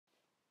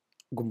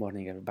Good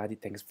morning, everybody.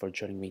 Thanks for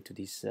joining me to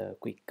this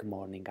quick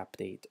morning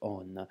update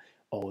on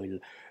oil.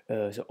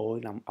 So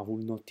oil, I will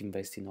not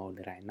invest in oil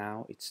right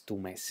now. It's too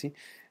messy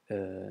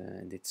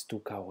and it's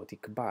too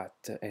chaotic.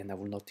 And I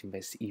will not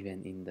invest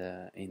even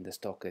in the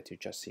stock that you're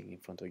just seeing in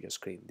front of your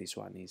screen. This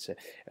one is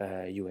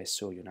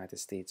USO, United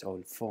States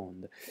Oil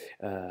Fund.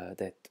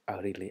 That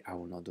I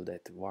will not do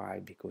that.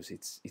 Why? Because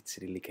it's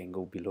really can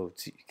go below.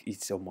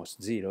 It's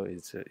almost zero.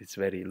 It's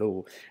very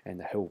low,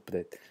 and I hope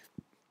that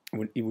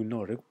it will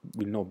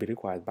not be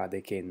required, but they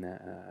can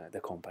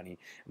the company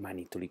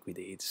money to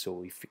liquidate.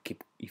 So if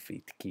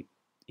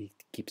it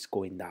keeps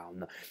going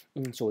down.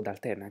 So the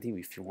alternative,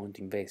 if you want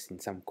to invest in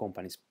some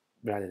companies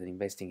rather than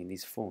investing in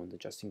this fund,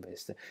 just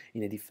invest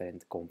in a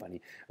different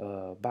company.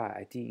 But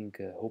I think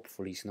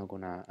hopefully it's not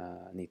gonna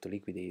need to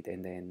liquidate,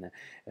 and then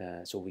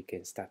so we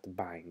can start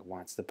buying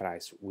once the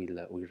price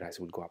will rise,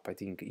 will go up. I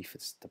think if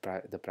it's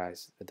the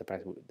price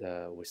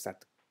will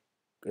start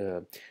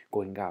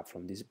going up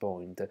from this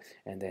point,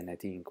 and then I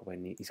think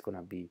when it's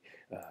gonna be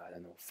I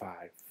don't know,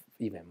 five,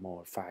 even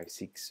more, 5,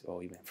 6,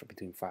 or even from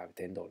between $5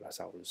 and $10,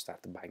 I will start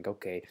buying.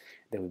 Okay,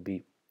 there will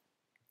be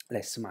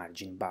less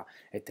margin, but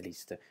at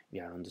least we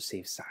are on the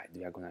safe side.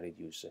 We are gonna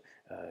reduce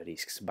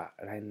risks. But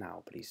right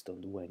now, please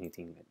don't do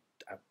anything.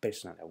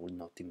 Personally, I would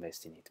not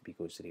invest in it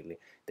because really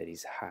there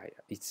is high.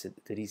 It's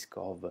the risk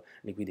of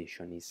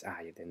liquidation is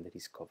higher than the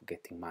risk of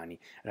getting money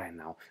right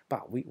now.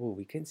 But what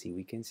we can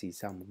see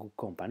some good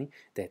company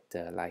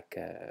that like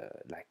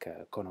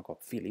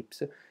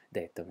ConocoPhillips,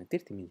 that on a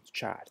 30-minute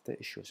chart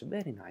shows a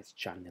very nice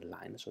channel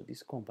line. So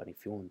this company,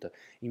 if you want to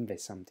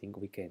invest something,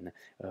 we can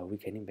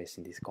invest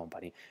in this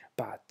company.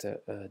 But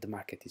the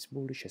market is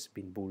bullish, has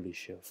been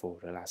bullish for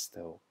the last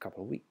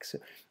couple of weeks,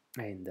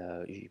 and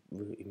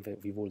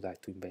we would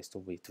like to invest,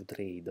 always to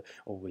trade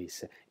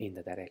always in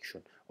the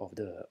direction of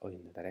the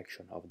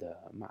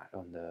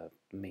on the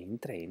main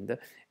trend.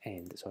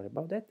 And sorry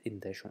about that, in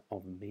the direction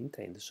of main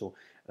trend. So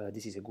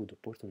this is a good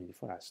opportunity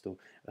for us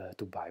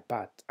to buy,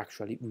 but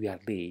actually we are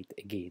late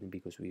again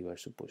because we were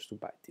supposed to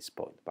buy at this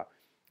point. But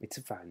it's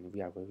fine,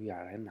 we are where we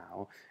are right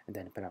now, and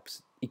then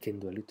perhaps it can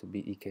do a little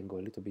bit, it can go a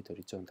little bit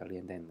horizontally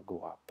and then go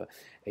up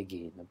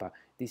again. But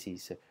this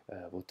is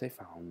what I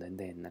found, and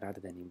then rather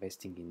than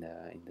investing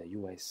in the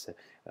US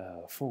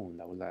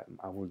fund,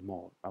 I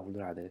would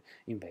rather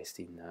invest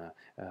in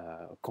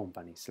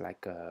companies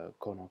like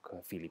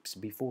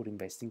ConocoPhillips. Before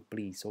investing,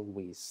 please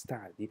always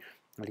study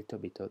a little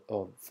bit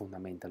of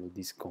fundamental of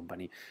this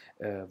company.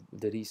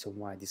 The reason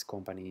why this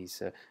company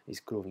is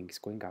growing, is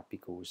going up,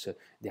 because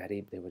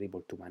they were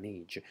able to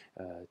manage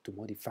to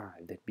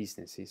modify their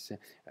businesses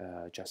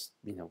just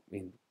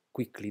in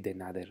quickly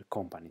than other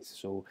companies.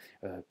 So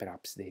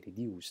perhaps they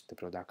reduce the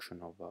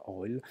production of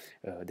oil.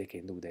 They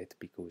can do that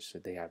because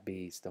they are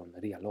based on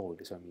real oil.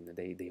 So I mean,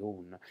 they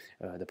own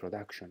the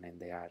production, and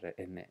they are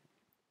an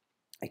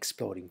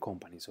exploring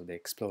company. So they're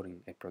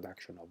exploring a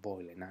production of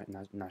oil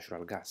and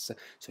natural gas.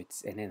 So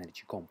it's an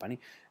energy company.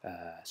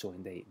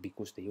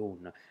 Because they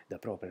own the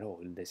proper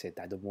oil, they said,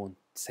 I don't want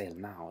to sell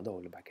now the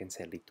oil, but I can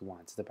sell it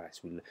once the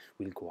price will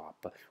go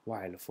up.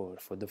 While for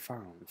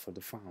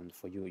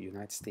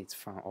United States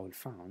Oil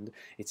Fund,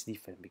 it's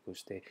different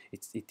because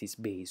it is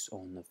based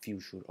on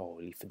future oil.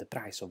 If the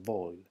price of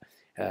oil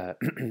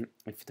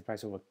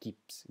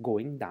keeps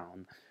going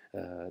down,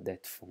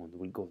 that fund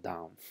will go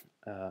down.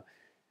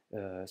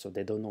 So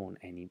they don't own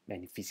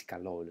any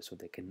physical oil, so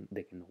they can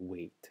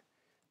wait.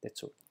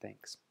 That's all.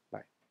 Thanks.